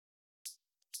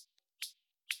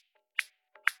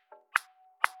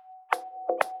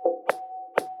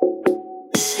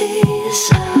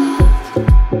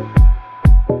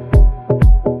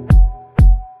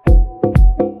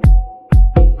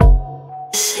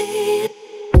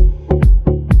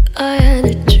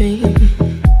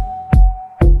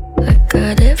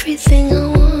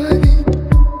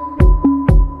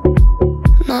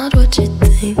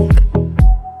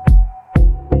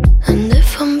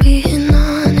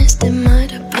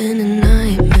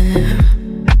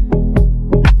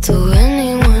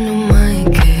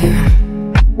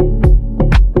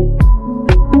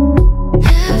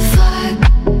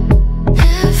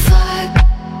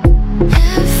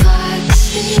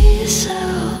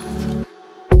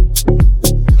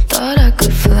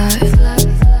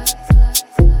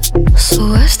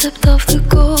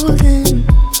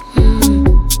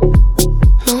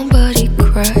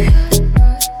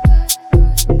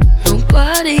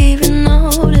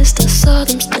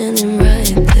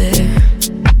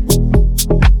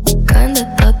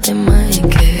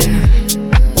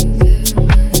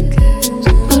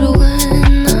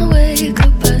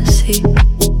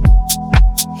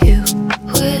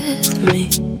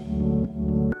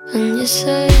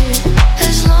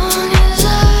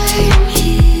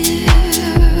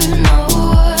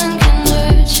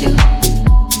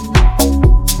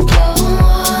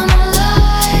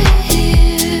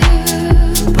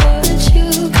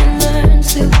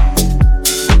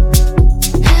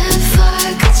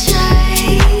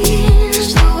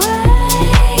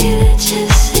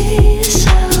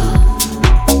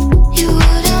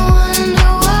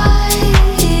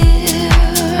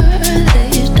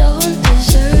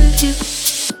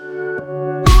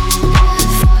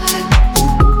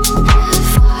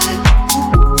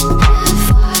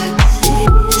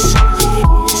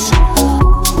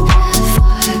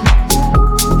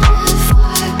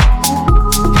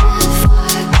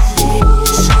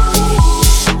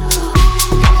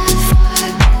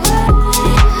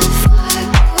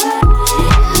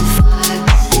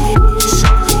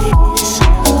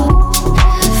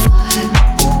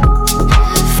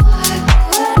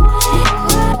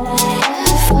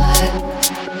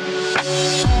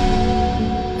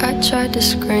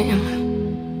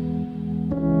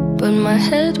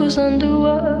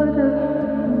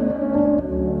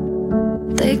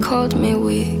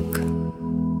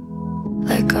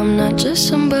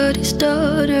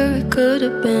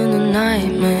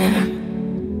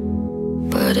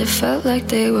Like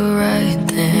they were right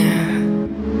there.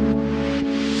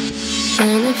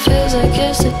 And it feels like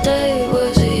yesterday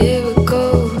was a year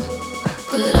ago.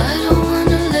 But I don't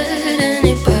wanna let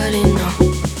anybody know,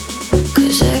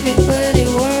 'cause everybody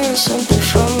wants something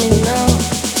from me now,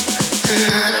 and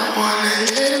I don't wanna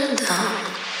let them down.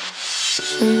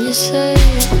 And you say,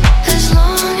 as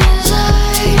long as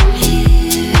I'm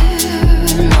here,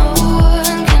 no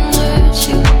one can hurt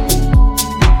you.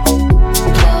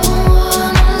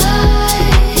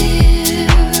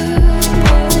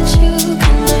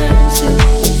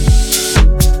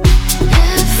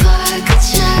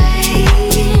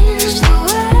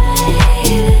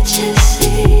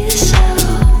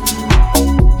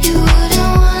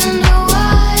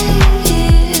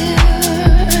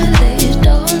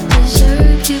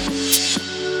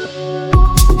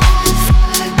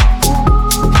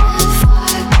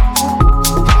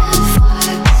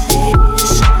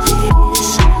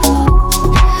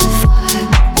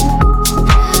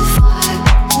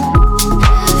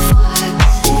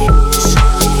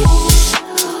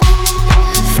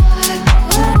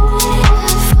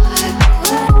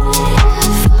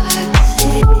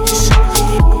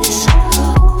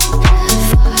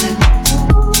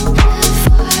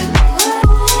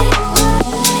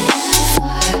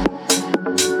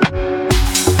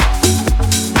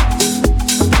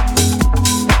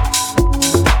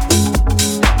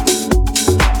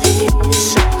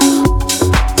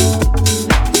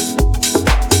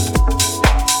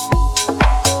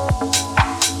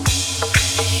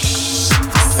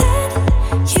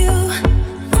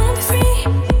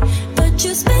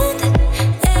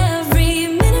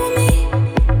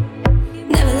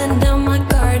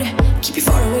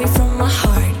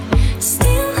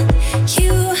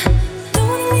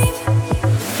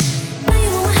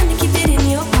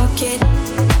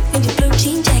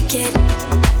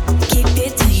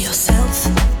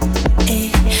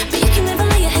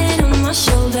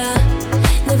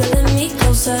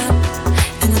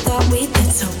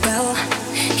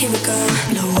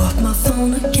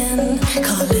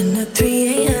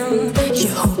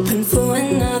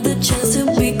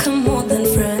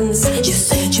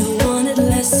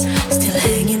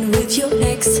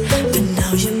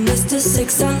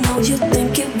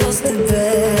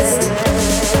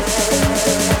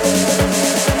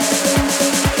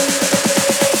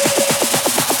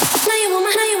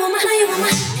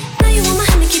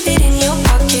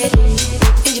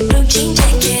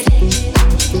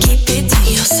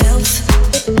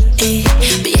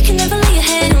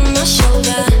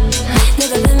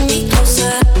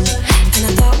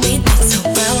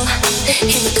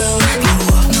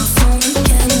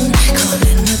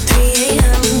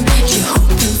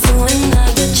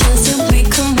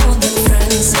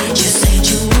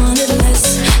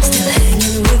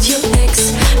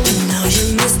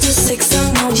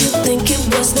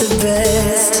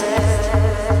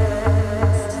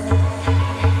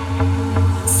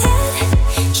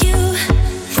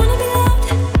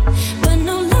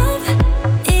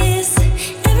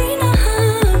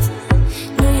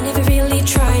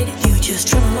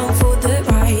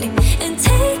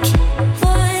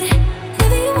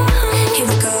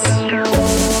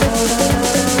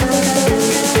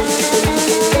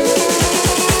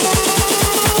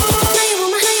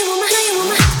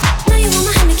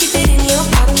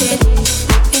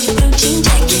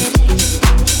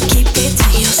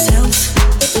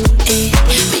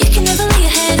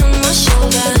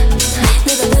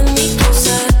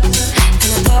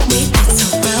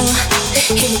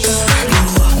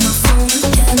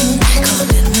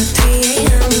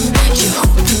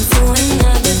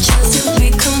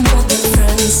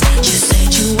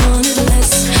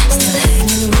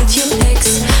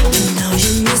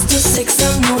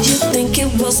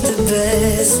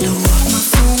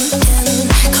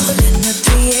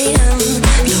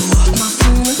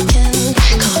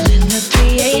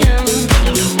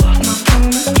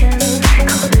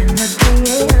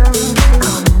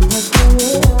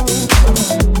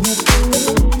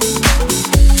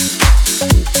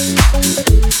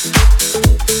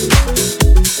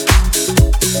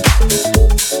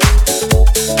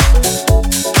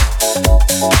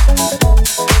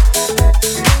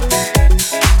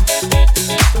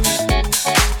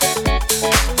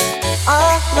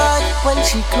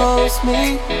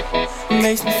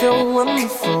 makes me feel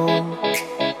wonderful.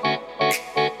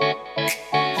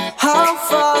 How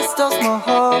fast does my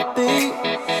heart beat?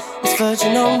 It's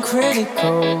verging on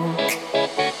critical.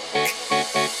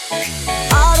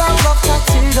 I got love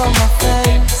tattooed on my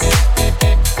face.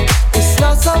 It's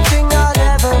not something I'd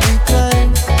ever replay.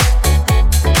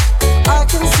 I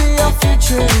can see our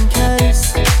future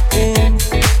encased in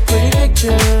pretty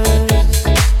pictures.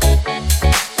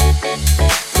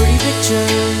 Pretty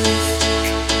pictures.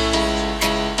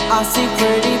 I see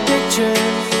pretty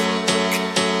pictures.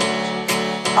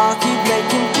 I'll keep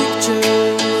making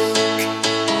pictures,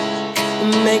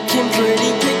 making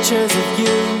pretty pictures of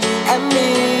you and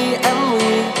me and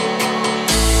we.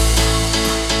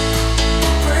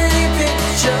 Pretty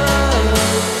pictures,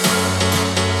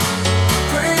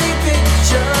 pretty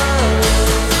pictures,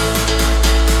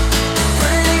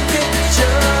 pretty pictures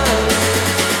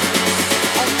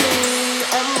of me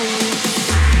and we.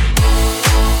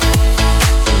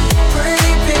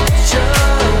 Pretty pictures,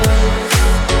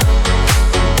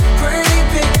 pretty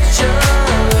pictures,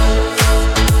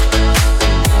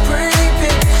 pretty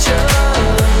pictures.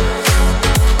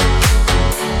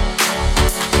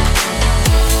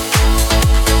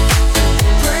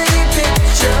 Pretty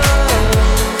pictures,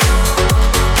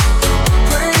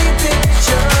 pretty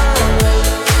pictures,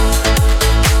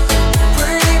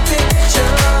 pretty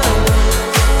pictures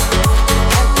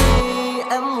of me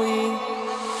and we.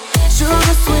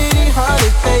 Sugar sweetie,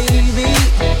 honey baby,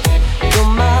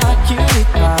 you're my cutie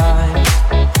pie.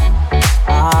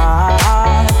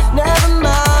 Never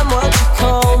mind what you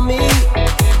call me,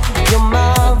 you're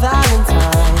my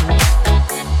Valentine.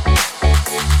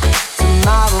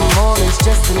 Tomorrow morning's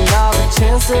just another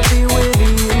chance to be with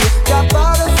you. Got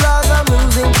butterflies, I'm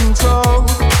losing control.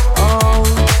 Oh,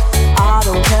 I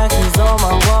don't care 'cause all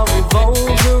my world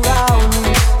revolves around me.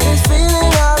 This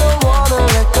feeling I don't wanna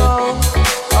let go.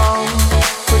 Oh,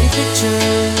 pretty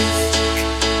pictures.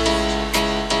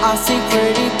 I see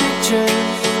pretty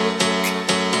pictures.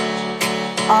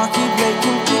 I'll keep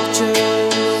making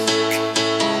pictures,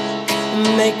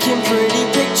 making pretty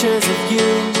pictures of you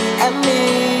and me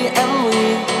and we.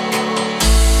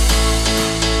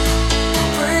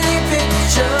 Pretty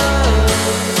pictures,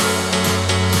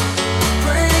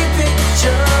 pretty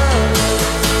pictures,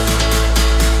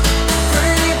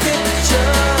 pretty pictures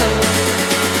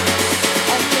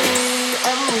of me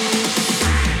and we.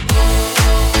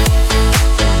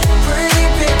 Pretty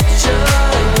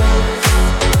pictures,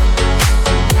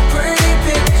 pretty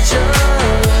pictures,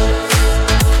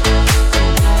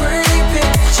 pretty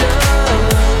pictures.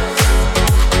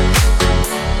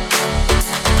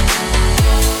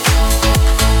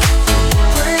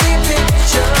 Pretty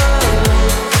pictures,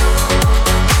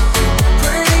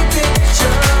 pretty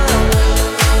pictures,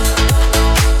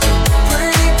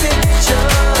 pretty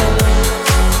pictures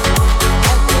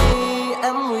of me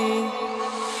and we.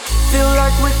 Feel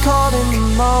like we're caught in the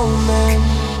moment.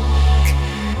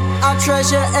 I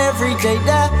treasure every day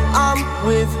that I'm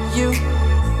with you.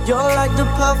 You're like the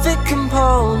perfect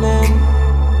component.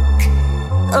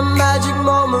 A magic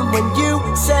moment when you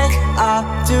say I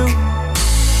do.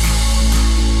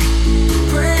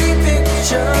 Pretty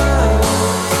pictures,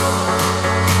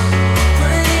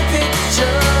 pretty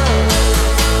pictures,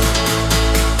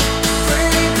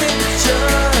 pretty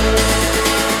pictures,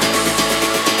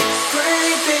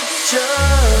 pretty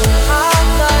pictures. I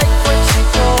like when she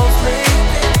calls me.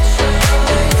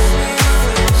 Makes me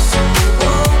feel so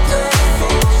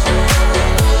wonderful.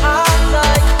 I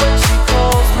like when she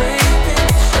calls me.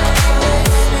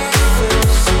 Makes me feel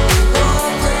so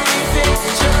wonderful.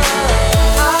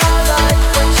 I like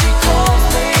when she calls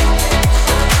me.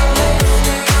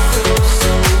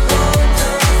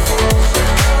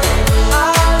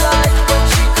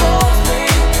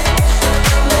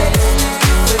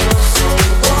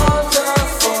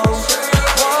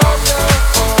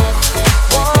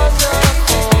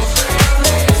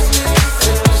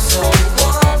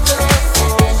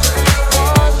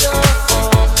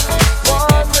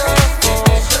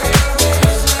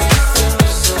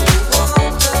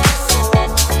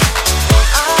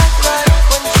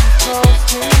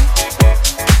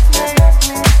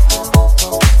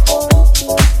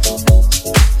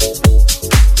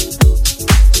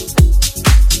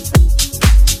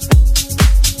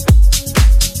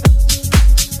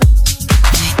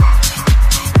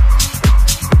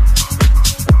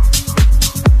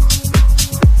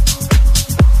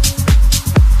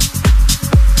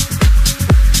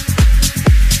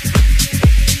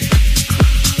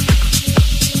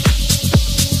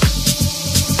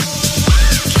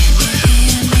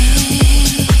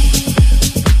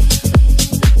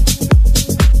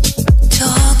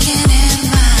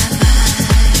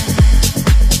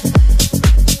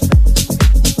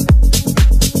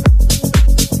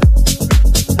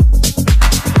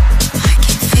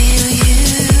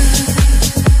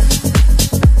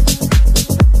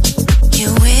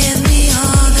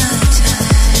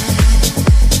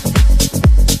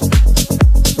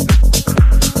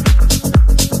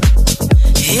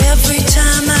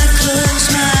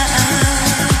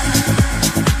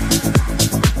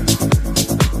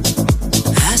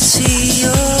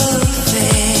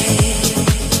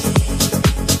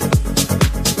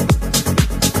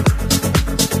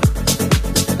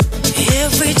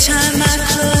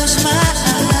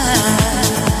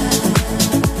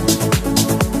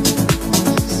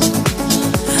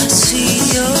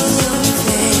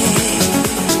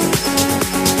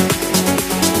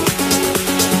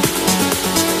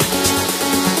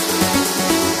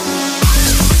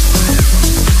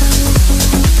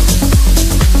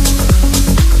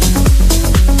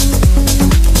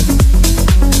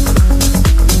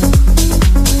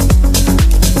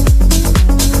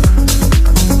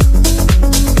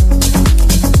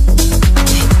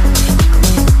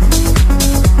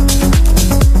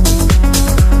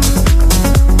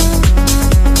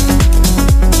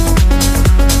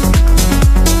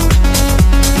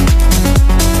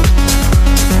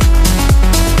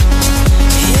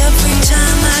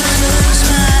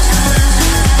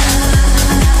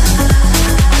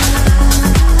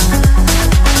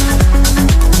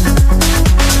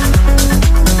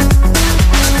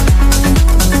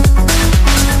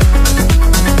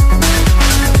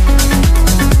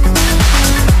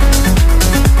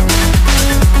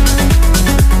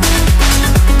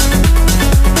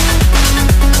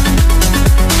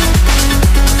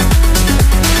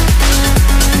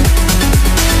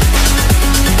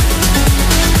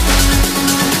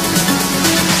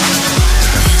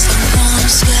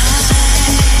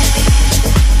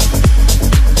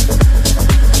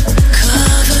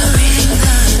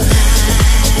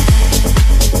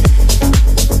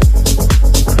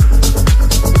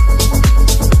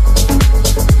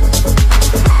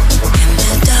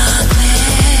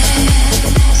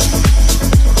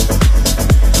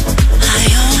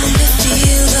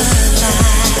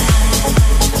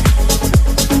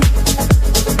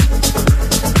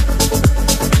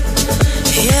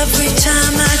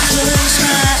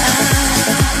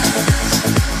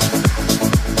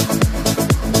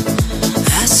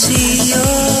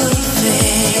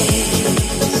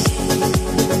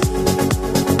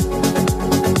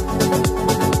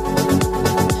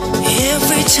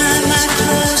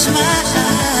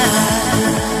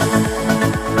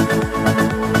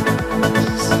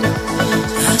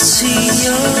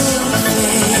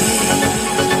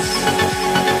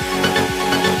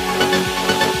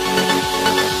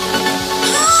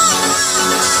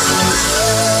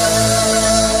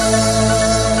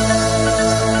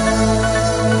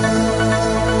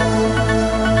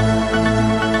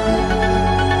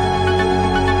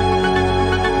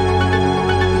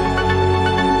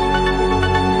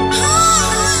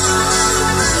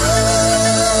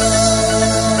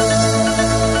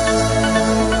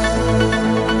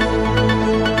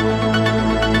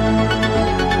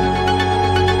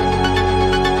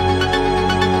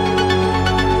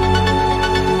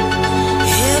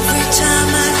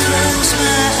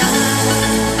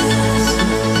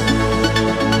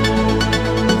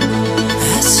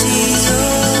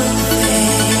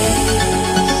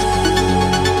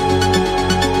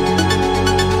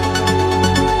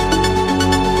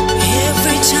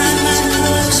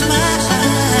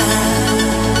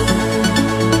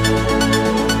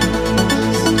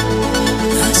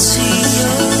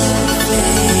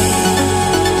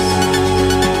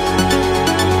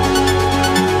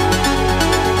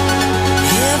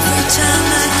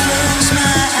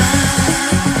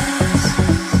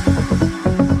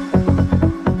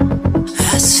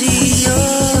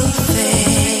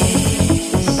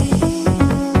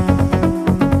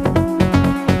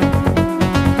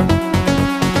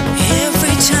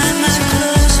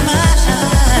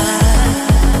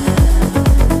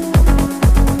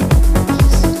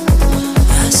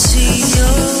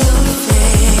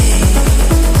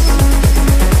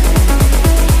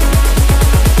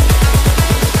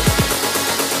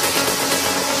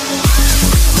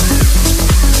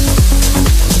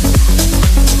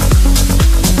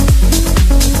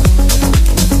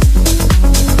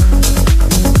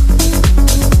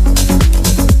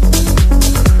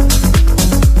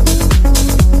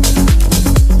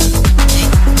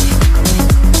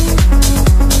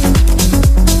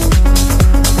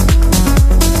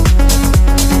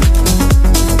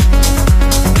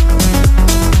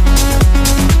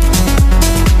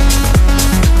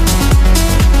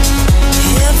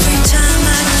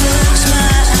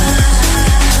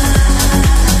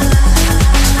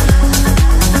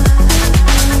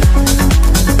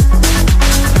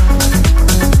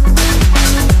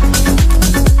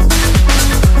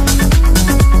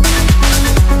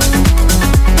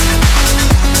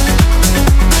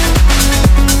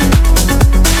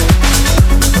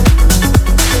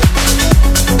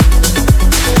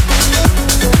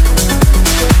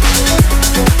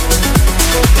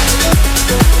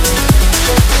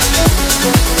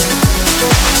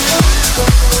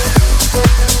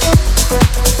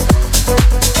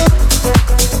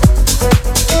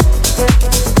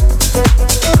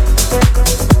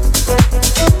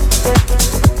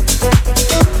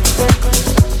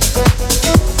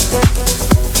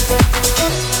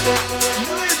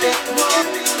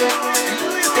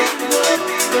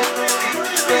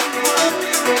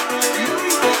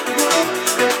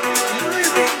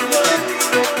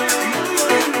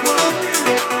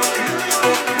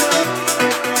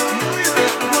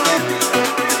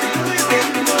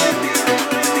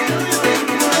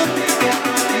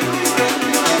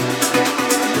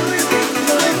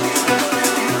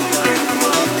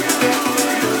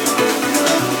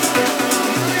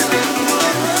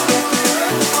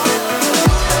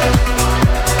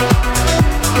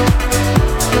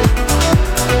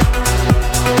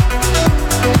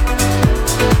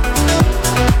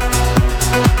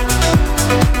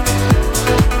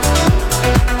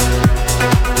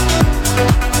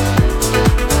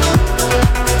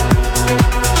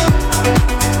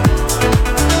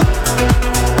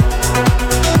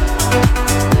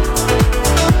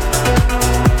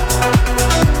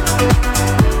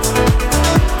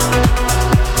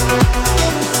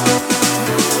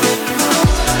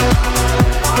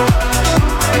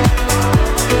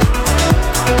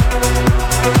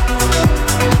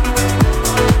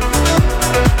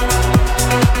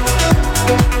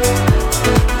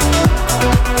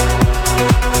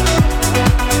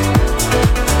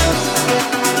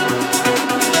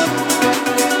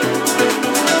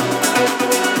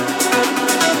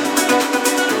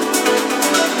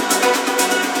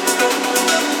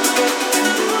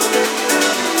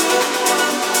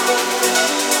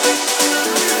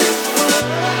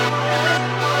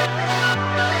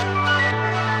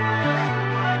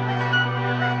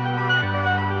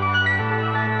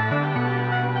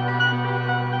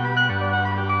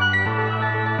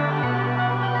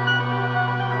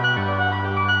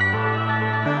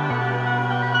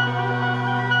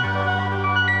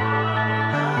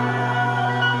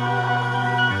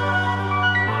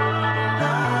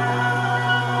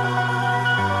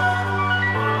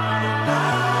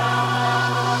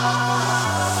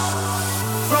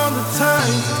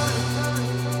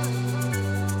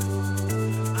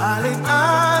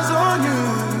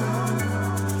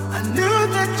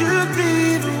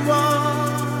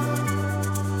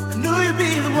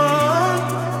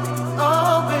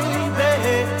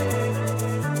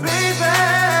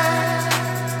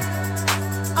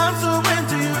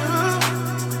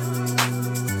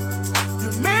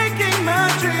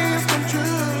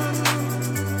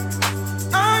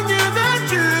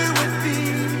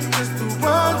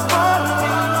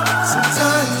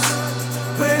 Sometimes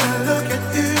when I look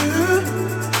at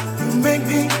you,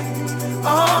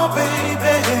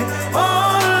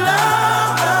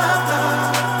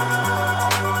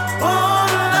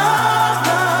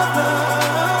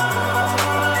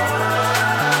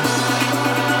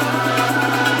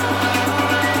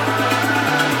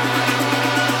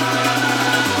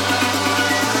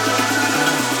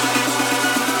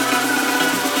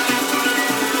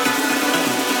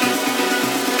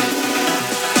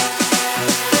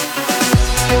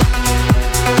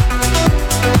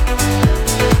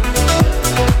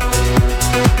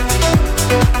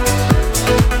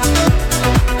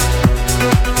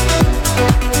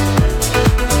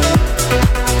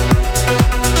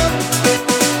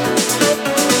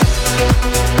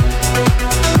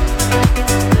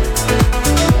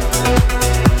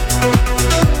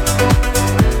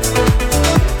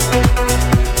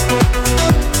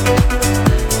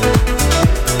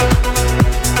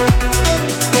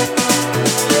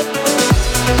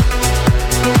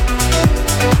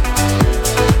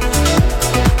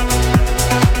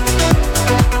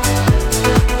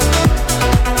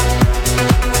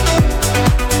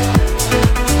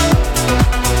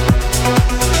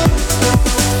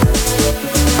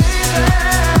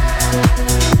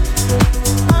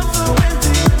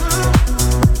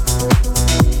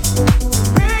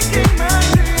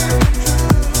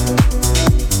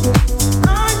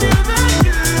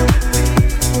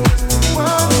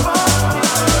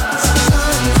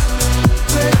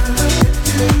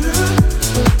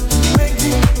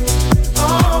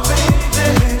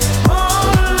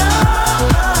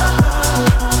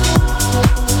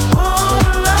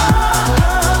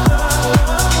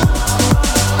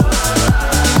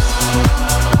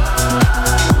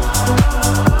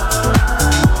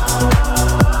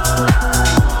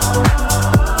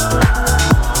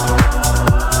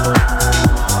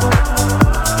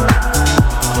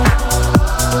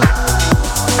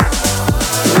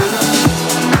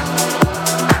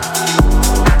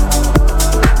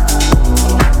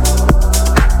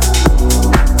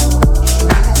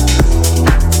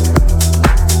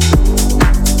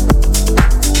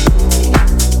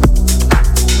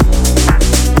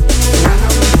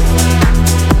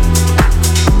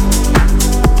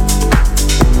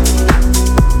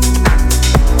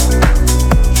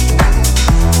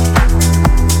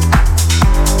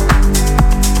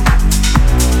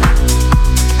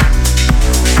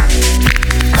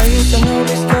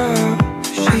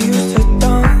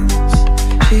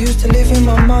 used to live in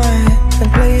my mind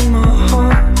and play in my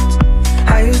heart.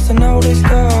 I used to know this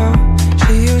girl,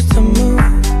 she used to move.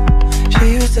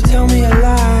 She used to tell me a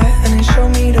lie and then show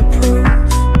me the proof.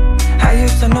 I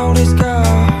used to know this girl,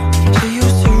 she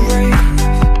used to rave.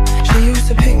 She used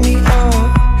to pick me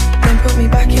up, then put me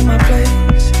back in my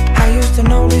place. I used to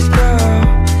know this girl,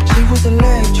 she was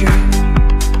electric,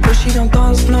 but she don't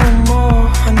dance no more.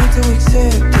 I need to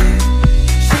accept it.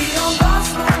 She don't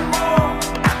dance no more.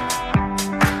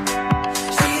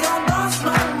 She don't dance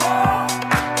no more.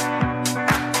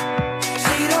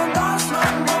 She don't dance no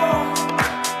more.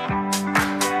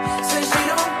 Say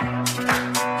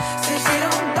she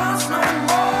don't dance no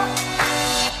more.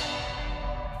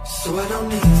 So I don't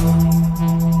need her.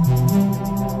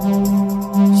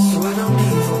 So I don't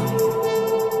need her.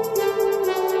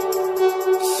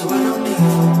 So I don't need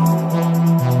her.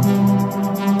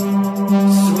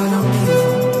 So I don't need her.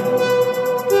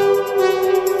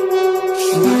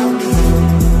 So I don't need her. So I don't need her.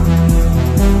 So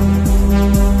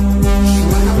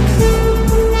I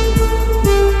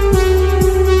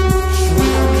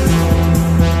don't need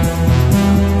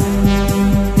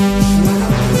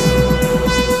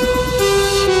her.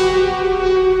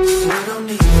 So I don't need her. So I don't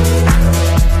need her.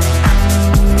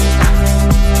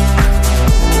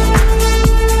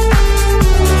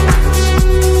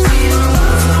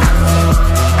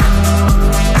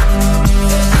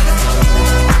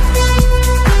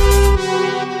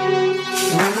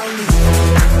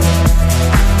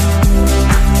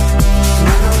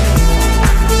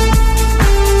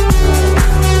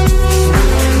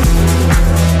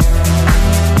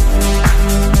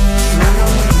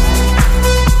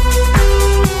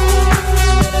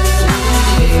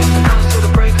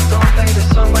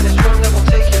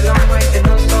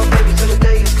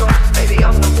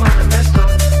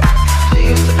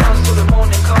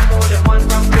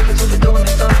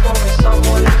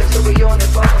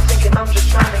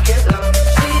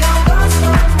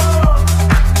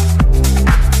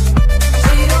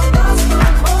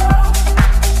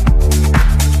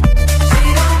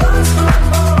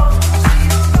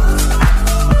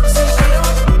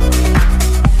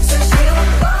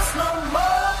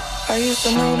 I used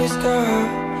to know this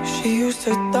girl, she used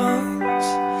to dance.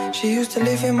 She used to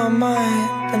live in my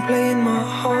mind and play in my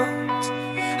heart.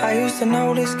 I used to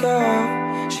know this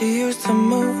girl, she used to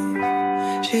move.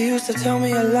 She used to tell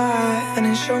me a lie and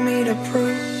then show me the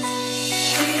proof.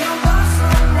 She don't dance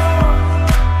no more.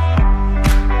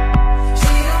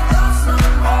 She don't dance no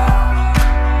more.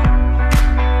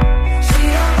 She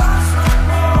don't dance no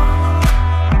more.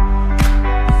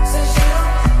 Say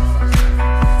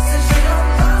she don't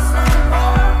dance no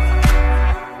more.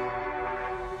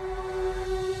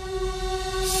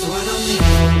 So I don't need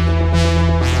her.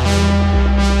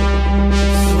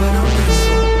 So I don't need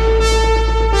her.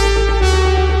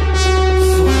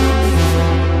 So I don't need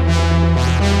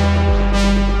her.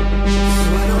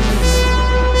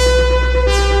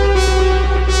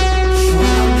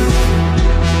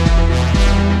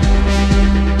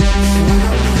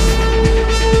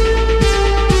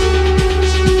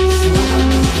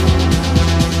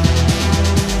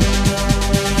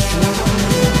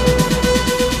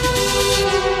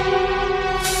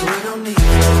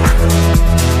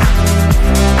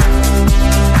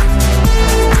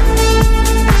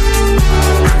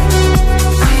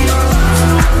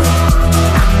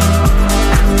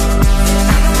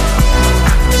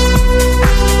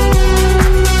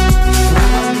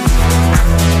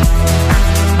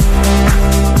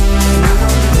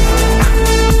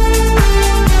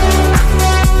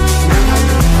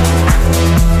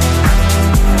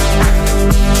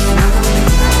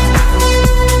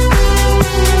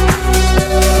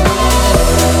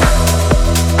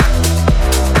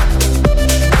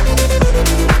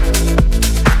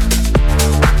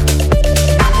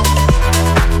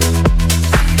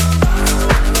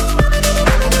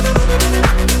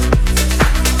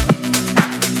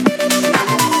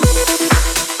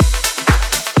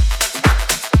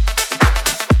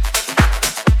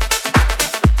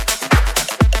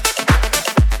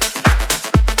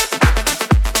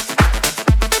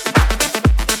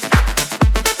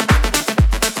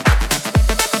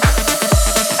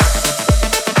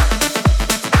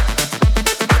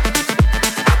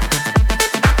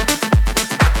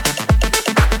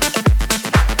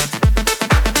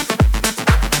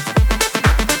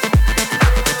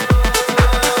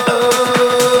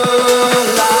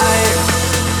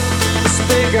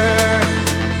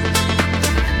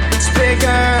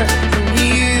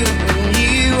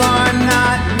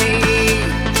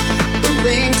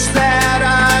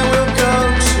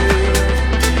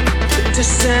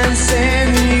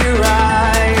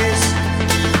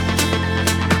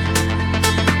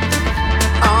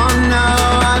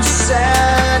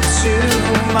 too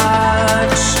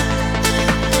much.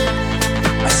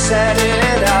 I set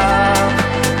it up.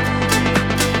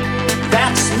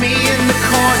 That's me in the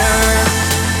corner.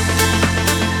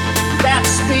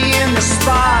 That's me in the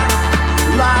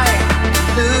spotlight,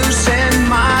 losing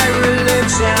my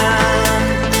religion,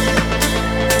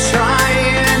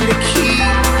 trying to keep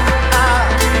up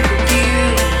with you,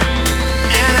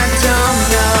 and I don't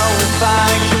know if I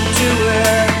can do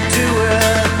it, do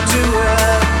it, do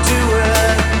it, do it,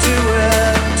 do it,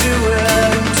 do it, do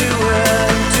it, do it,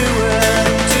 do it,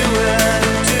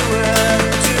 do it,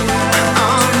 do it.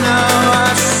 Oh no,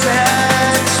 I've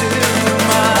said too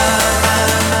much.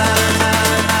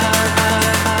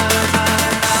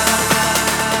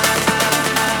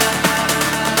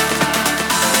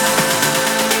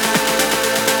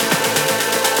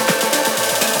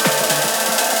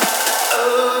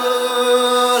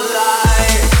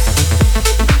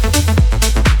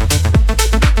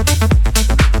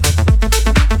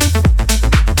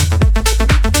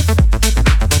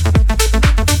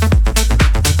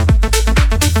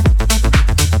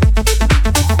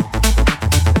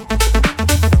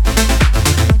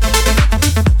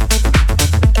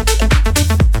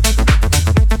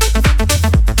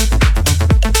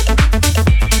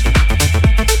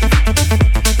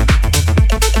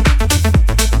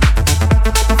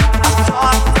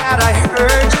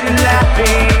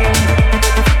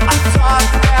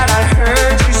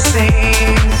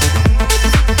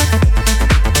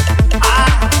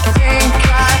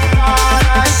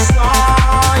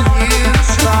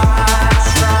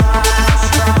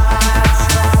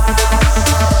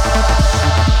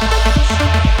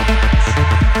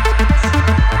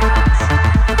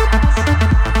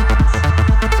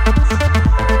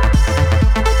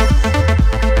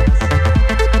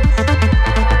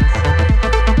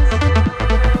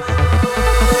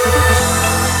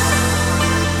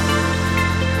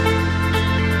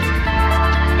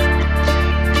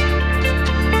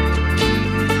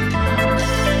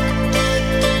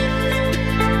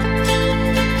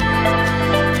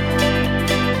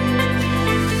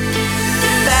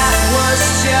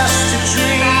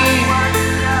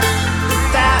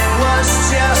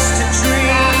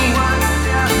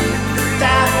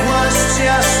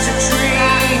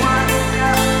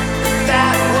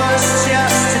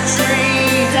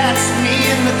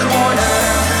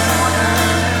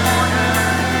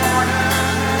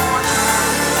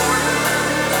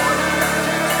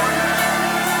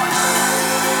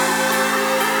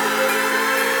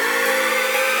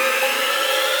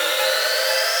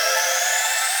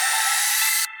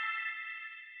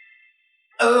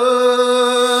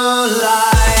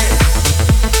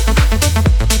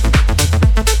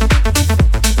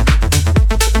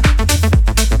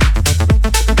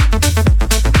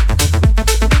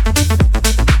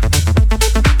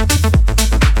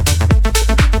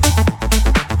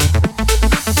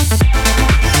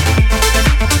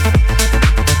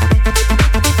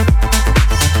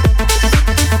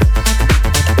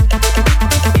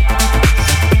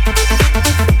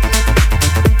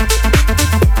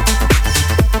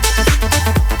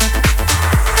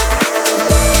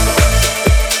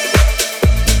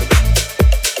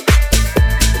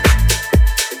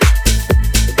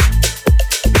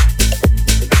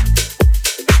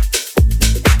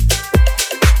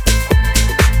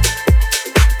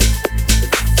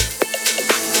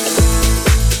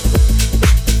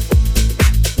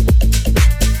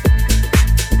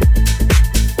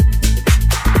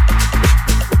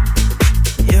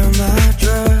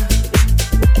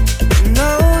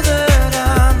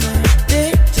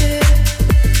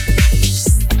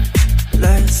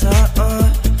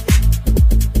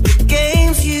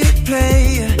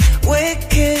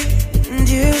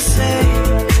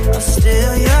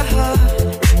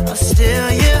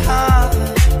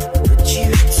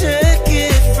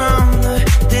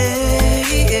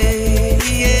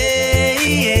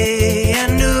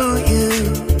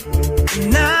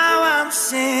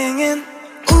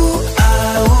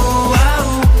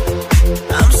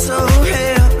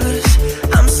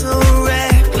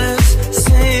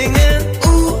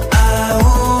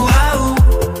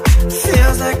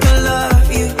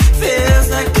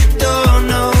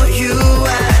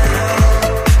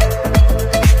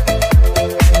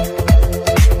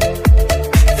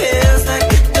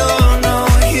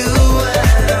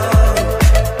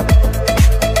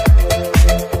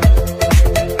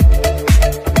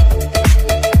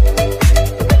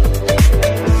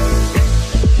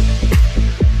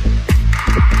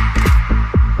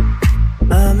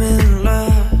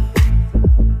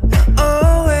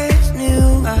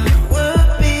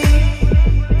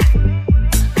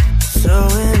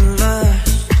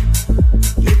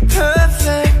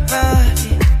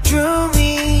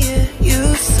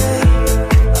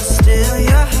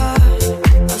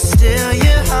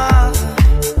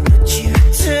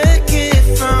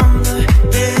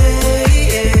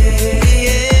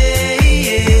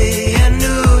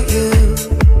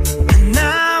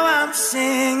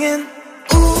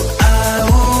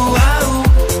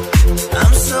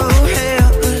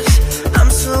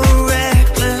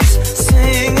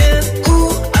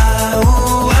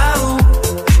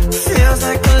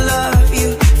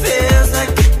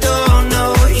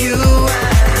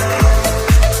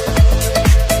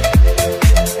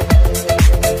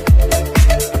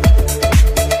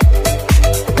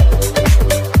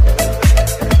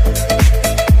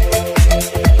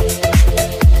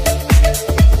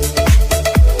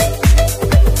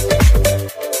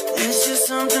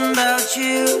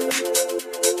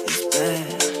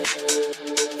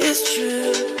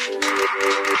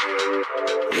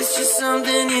 It's just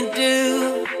something you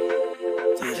do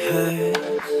that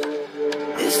hurts.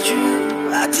 It's true,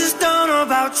 I just don't know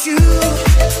about you.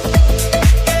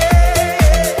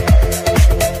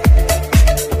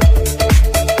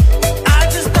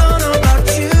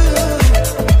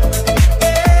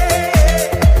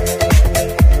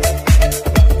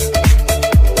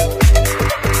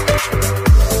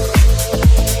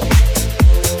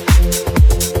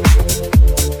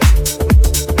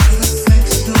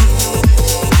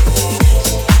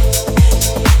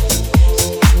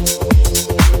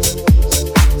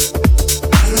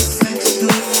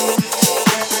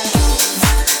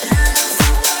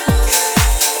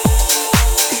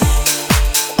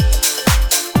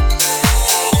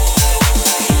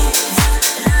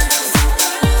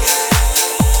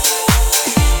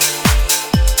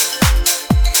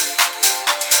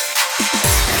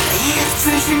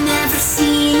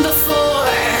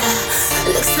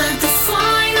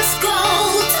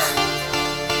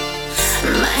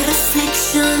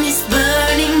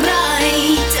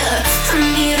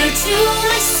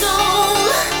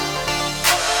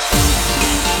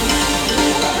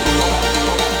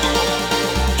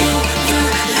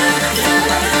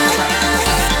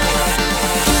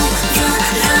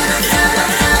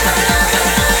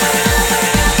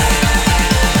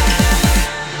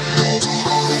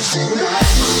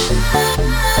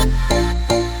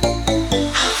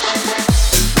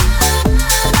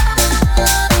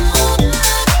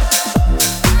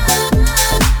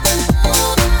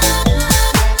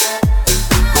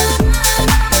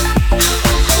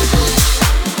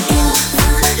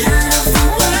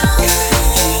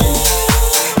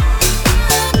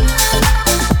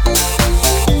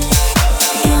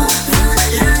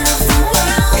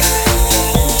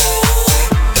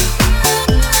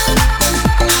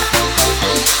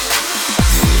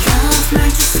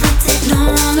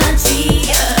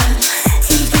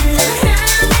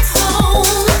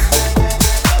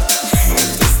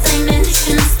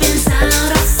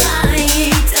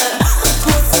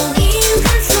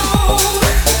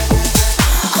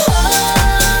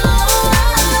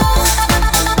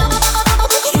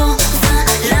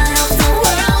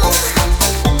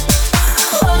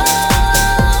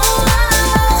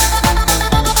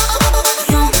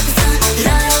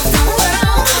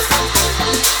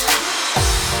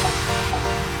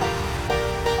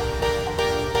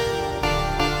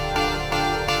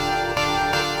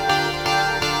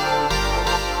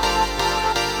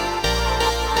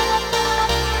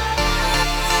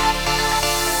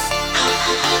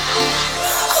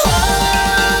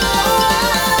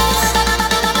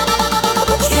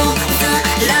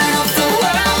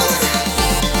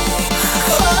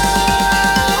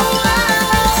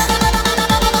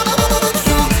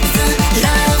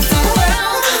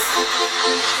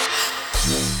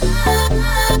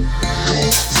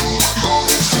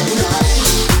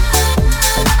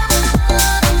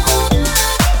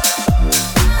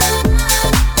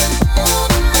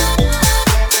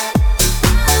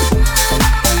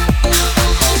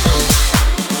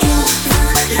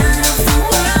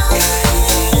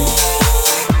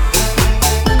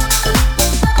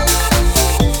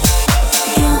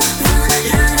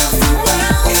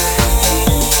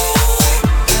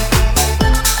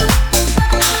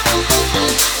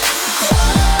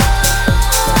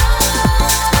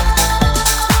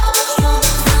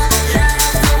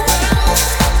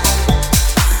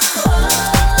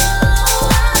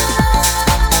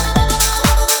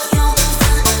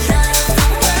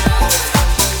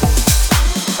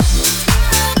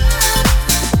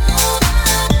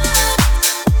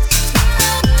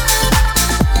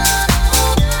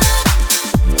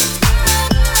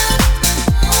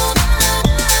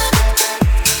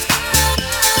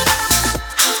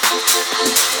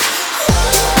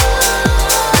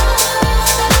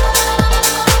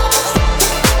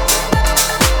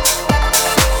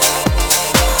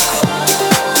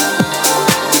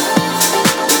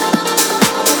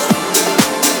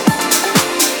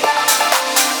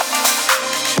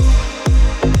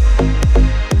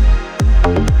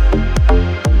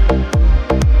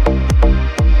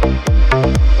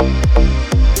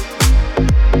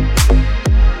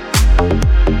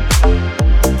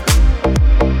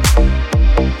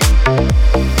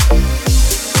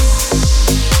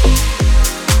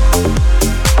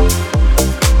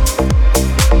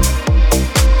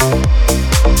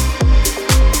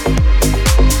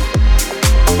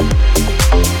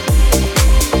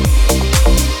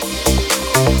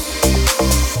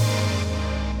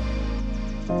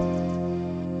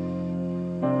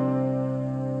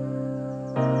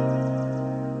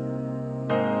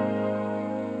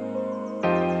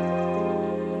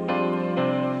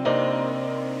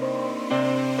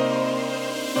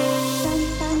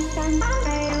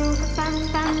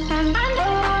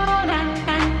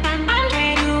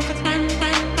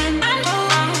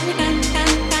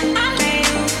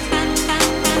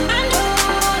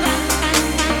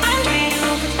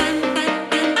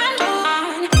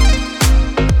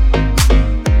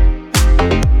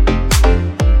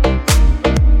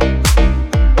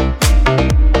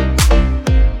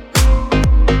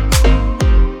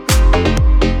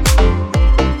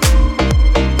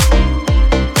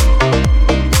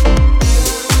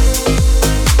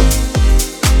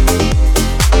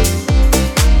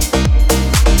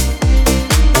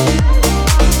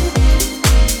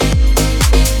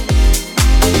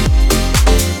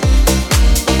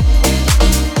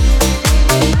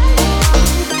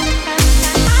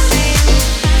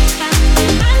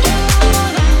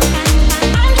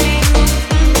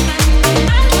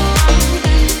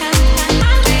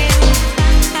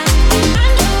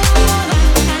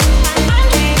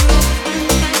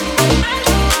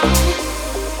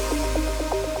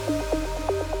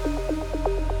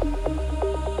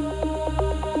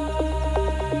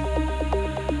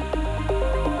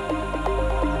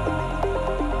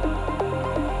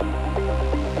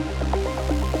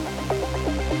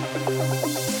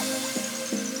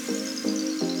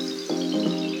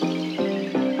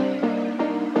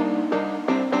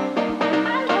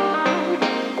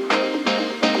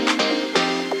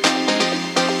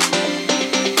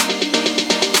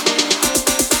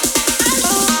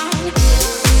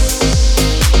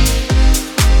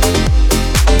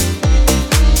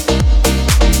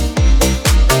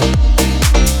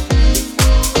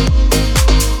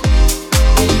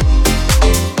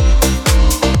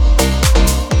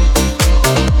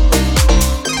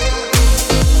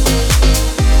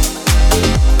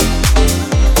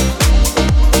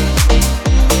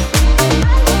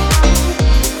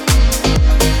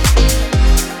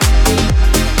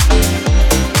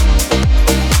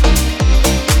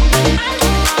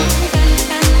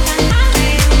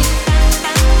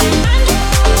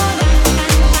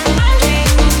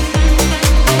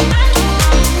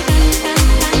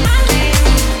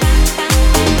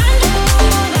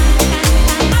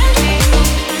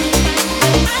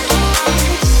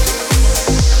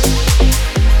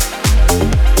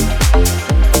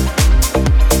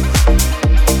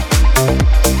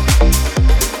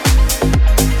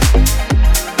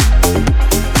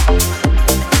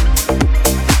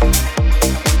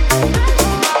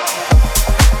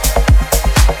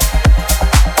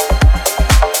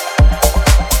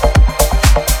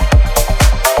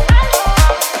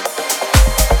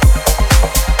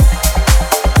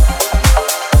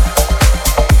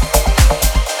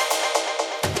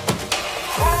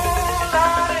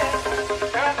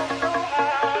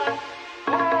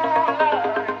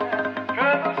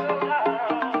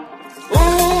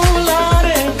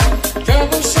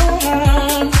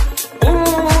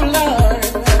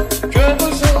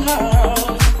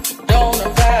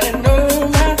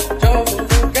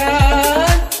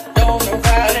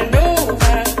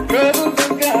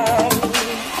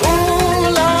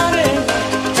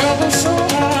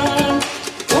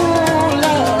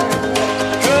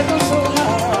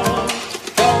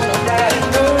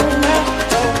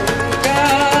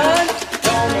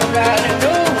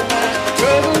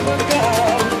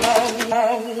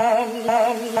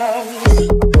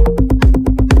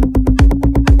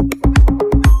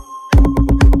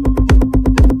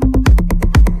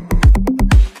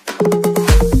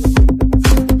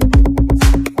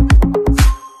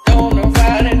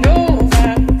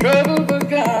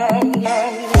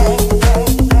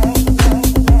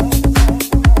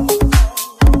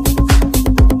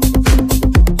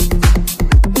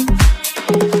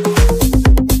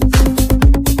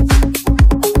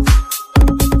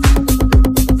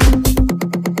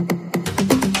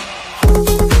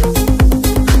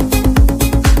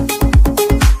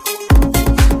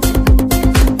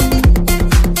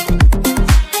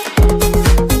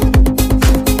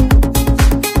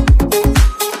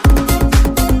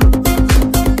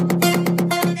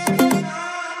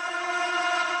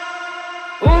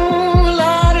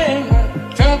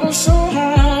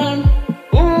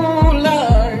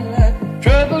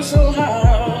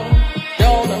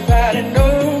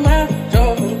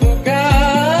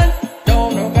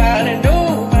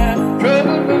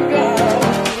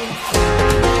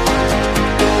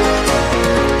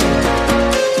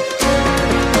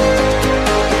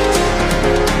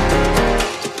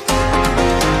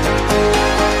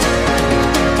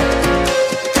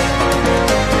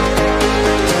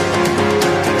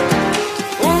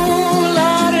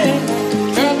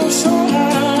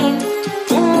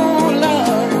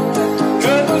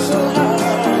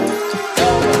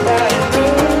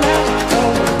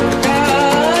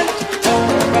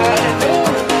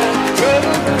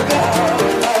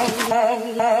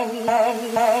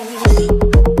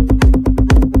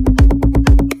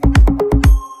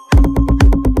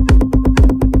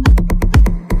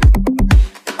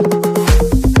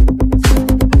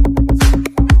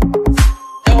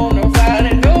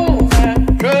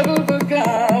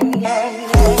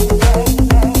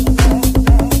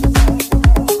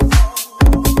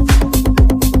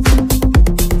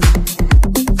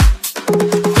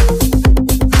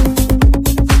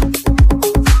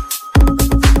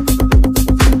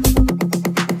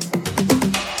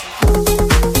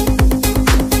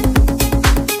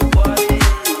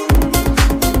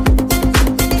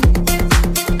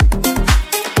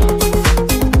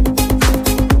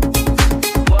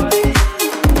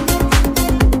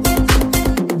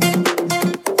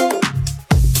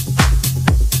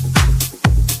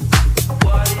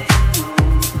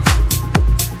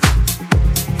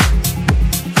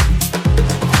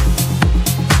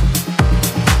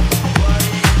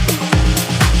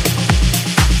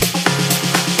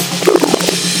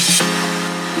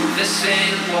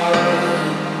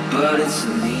 it's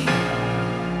me.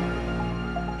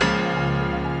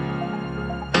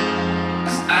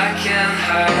 'Cause I can't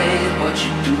hide what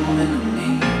you're doing to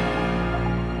me.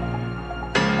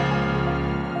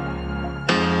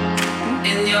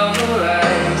 In your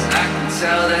eyes, I can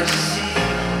tell that you see.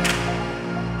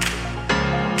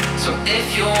 So if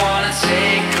you wanna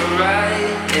take a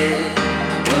ride, yeah,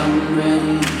 well, I'm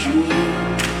ready to dream.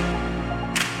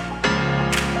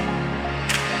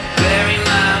 Bury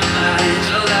my mind,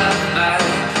 you'll have my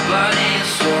body and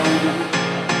soul.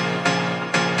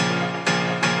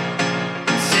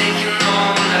 Taking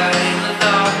all night, the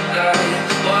dark night.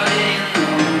 What do you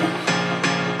know?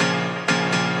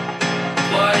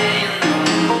 What do you know?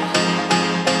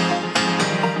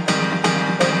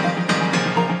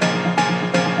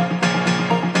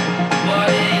 What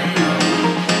do you know?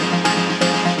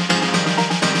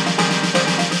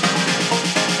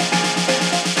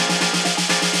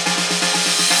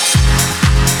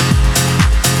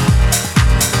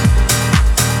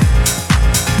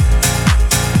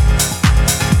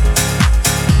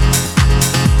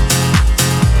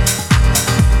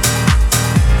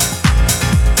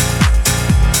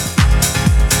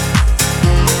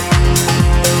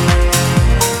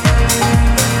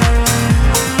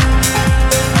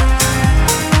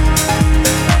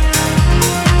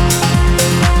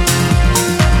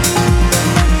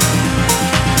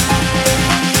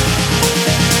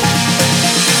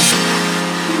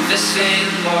 This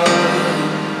ain't love,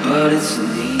 but it's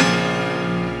me.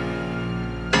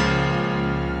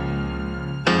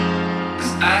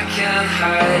 'Cause I can't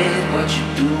hide what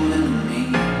you're doing to me.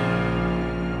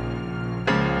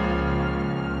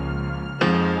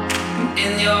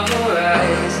 In your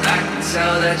eyes, I can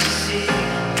tell that you see.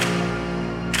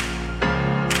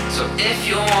 So if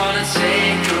you wanna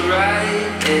take a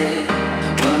ride, yeah,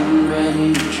 well, I'm ready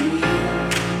to dream.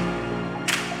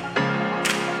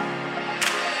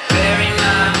 Bury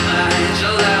my mind,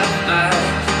 you'll have my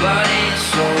body and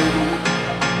soul.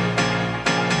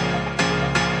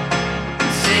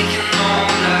 Taking all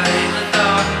night, the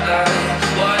dark night.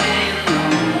 What do you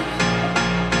know?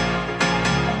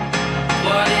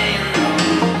 What do you know?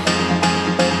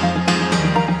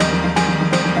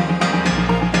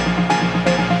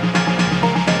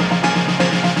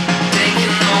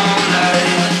 Taking all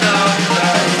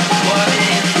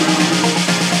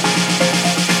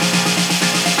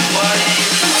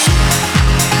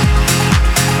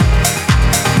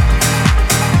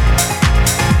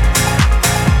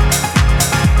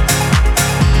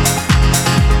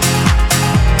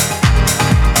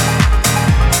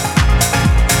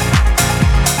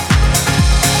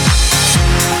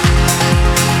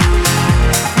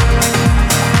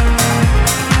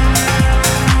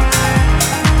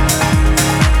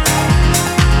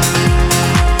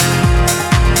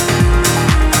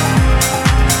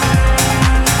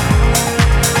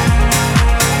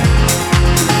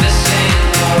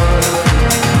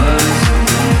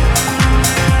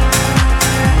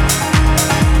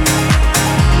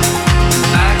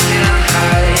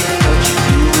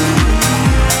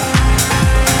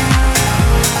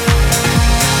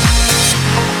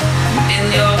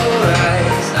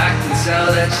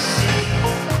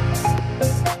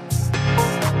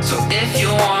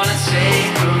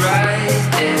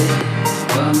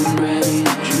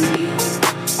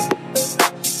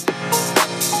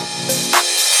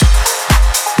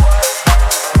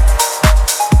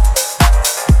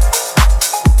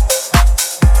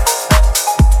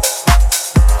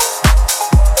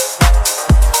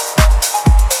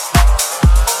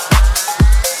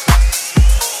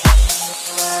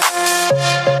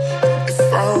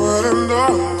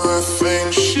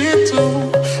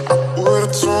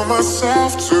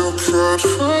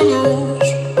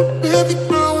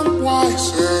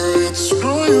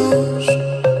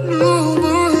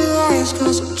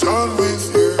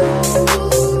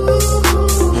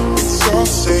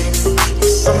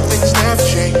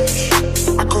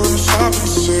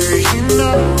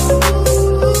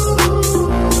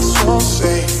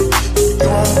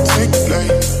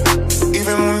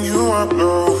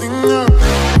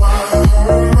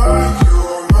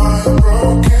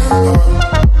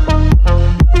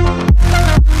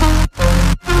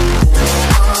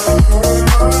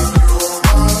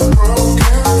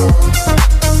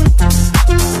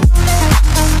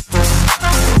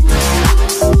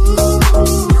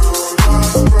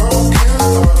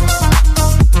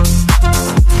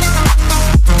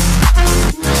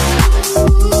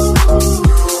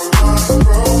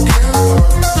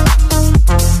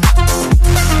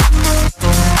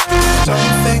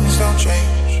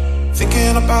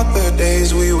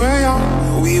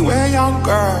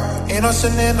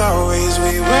innocent in our ways.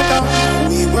 We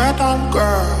were dumb,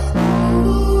 girl.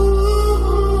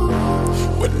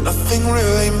 When nothing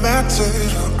really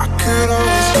mattered, I could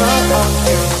always count on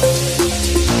you.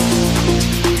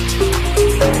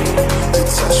 Your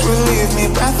touch will leave me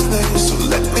breathless, so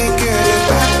let me get it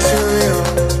back to you,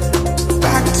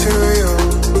 back to you,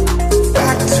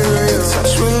 back to you. Your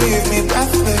touch will leave me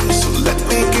breathless, so let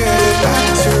me get it back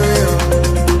to you,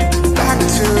 back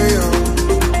to you,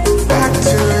 back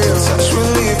to you. Your touch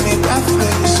will leave me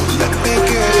breathless, so let me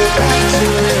get it back to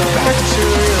you, back to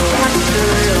you, back to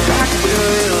you, back to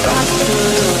you, back to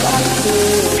you, back to you.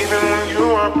 Even when you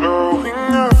are blowing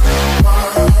up,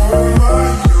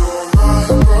 you're my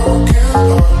broken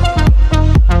love.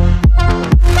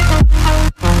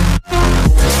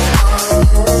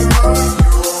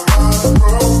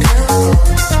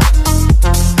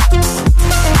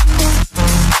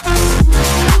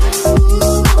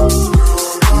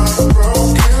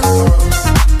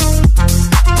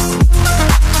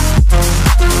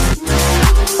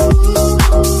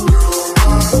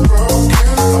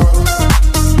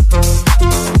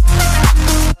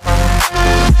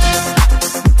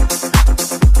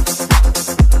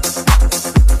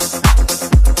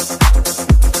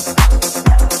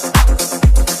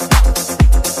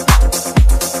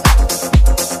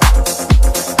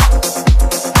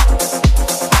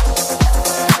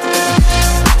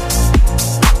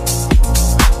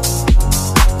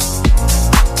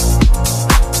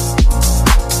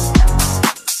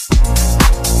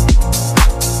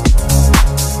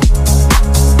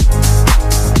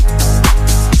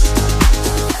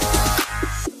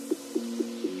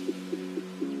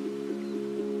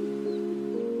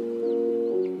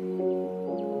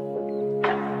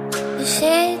 The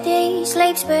city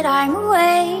sleeps but I'm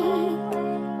awake.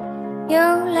 You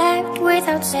left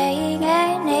without saying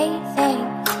anything.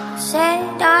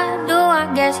 Said I do,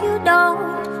 I guess you don't.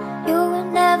 You were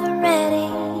never ready.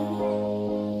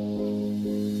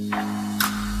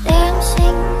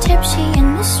 Dancing tipsy in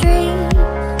the street.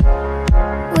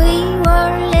 We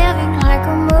were living like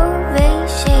a movie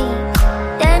scene.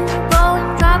 Then you go and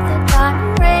drop the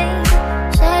diamond ring.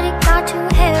 Said it got too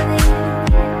heavy.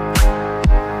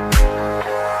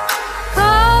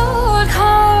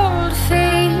 Cold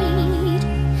feet,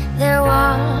 they're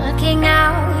walking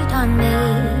out on me.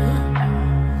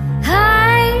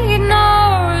 Hide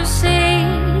no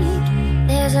seat,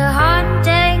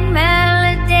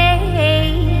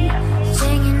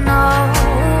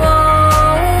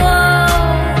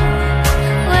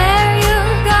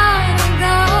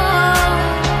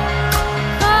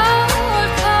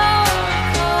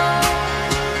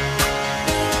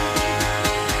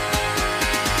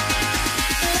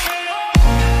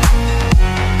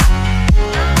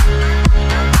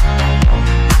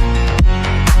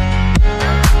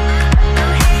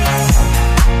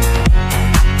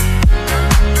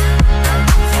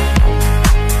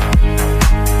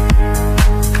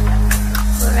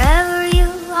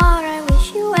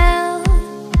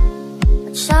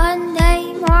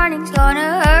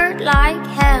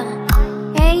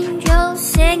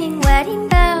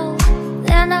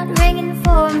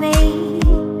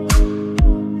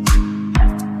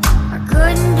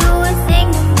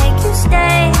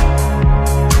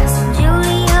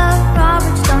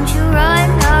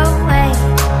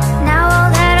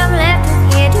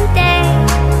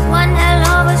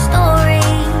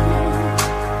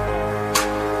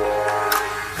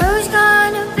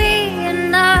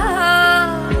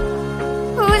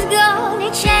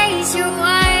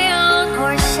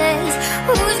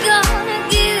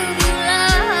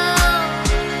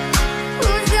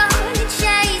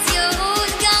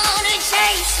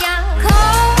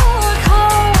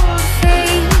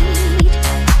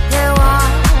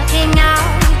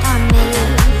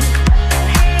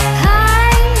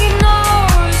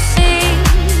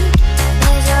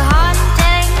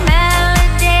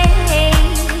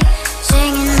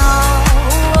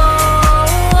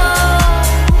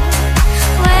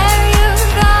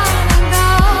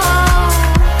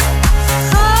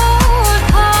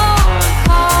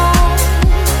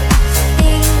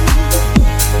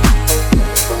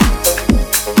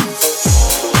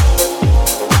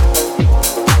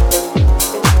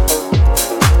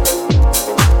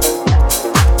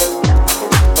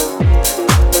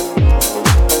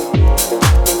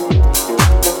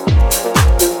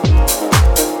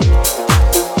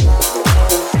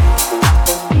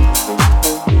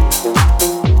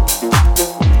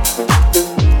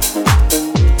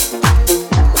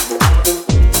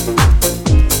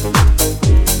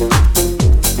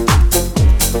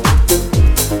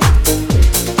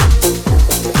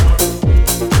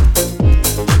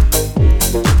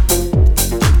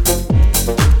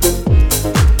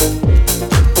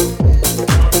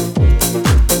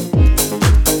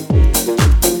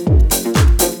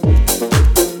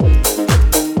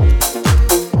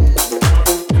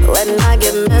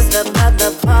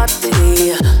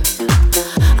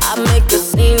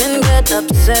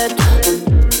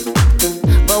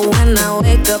 when I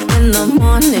wake up in the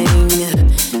morning.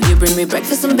 You bring me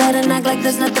breakfast in bed and act like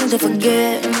there's nothing to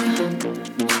forget.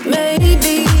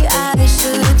 Maybe I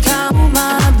should count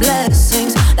my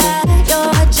blessings that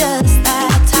you're just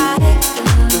that type.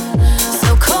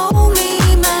 So call me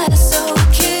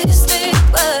masochistic,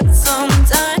 but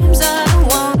sometimes I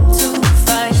want to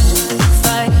fight.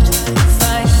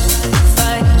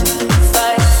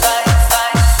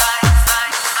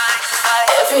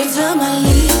 Every time I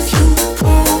leave, you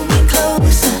pull me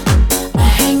closer. I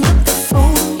hang up the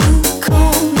phone, you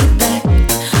call me back.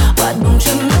 Why don't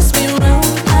you mess me around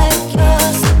like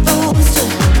you're supposed to?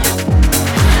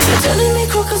 You're telling me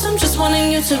cool 'cause I'm just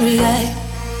wanting you to react.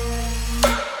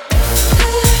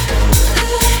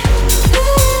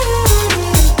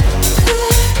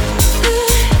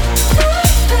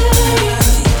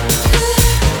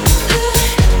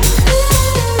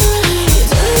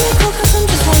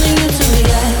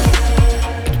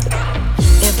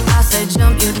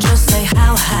 Jump, you just say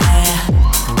how high.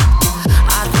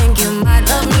 I think you might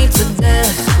love me to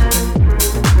death.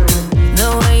 The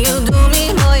way you do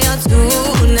me, boy, you're too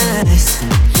nice.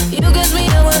 You get me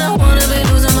up when I wanna be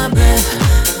losing my breath.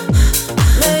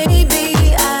 Maybe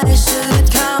I should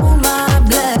count my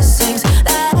blessings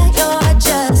that you're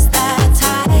just that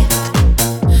type.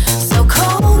 So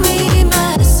call me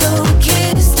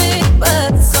masochistic,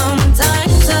 but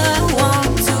sometimes I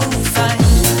want to fight.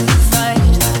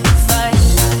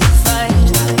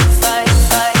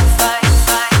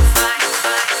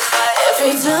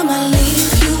 Every time I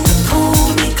leave, you pull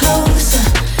me closer.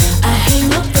 I hang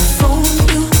up the phone,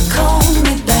 you call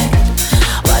me back.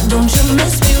 Why don't you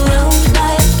mess me around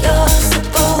like you're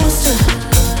supposed to?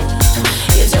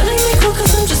 You're telling me cool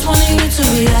 'cause I'm just wanting you to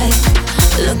react.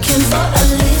 Looking for a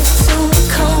little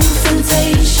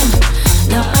confrontation.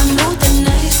 Now I know the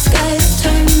nice guys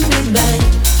turn me back.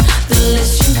 The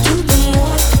less you do, the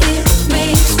more it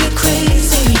makes me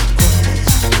crazy.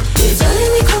 You're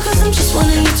telling me cool 'cause I'm just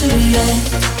wanting you to react.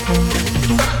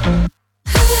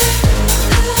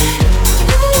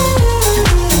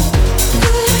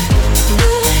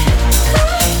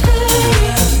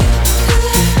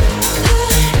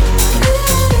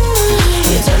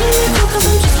 You're telling me cool 'cause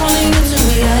I'm just wanting you to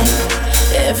react.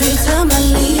 Every time I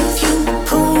leave, you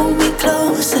pull me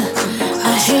closer.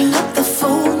 I hang up the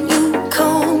phone, you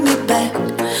call me back.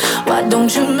 Why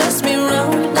don't you mess me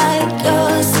around like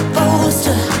you're supposed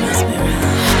to?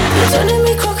 You're telling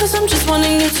me cool 'cause I'm just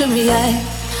wanting you to react.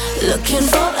 Looking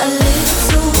for a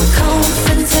little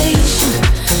confrontation.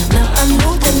 Now I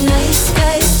know the nice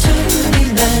guys turn me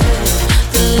back.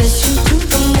 The less you do,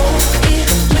 the more it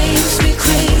makes me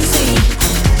crazy.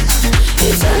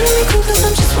 You're telling me cool 'cause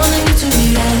I'm just wanting you to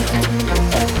react.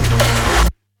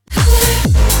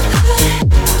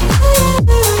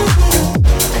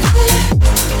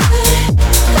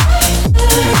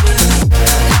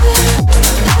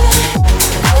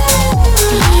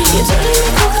 You're telling me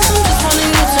cool 'cause I'm just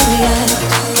wanting you to react.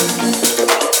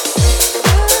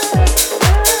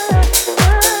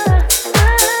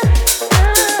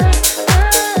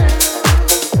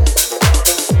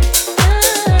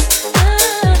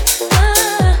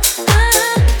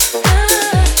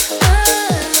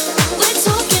 We're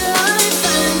talking like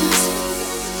friends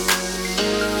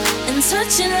and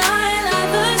touching like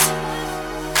lovers.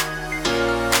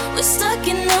 We're stuck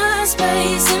in a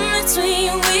space in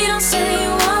between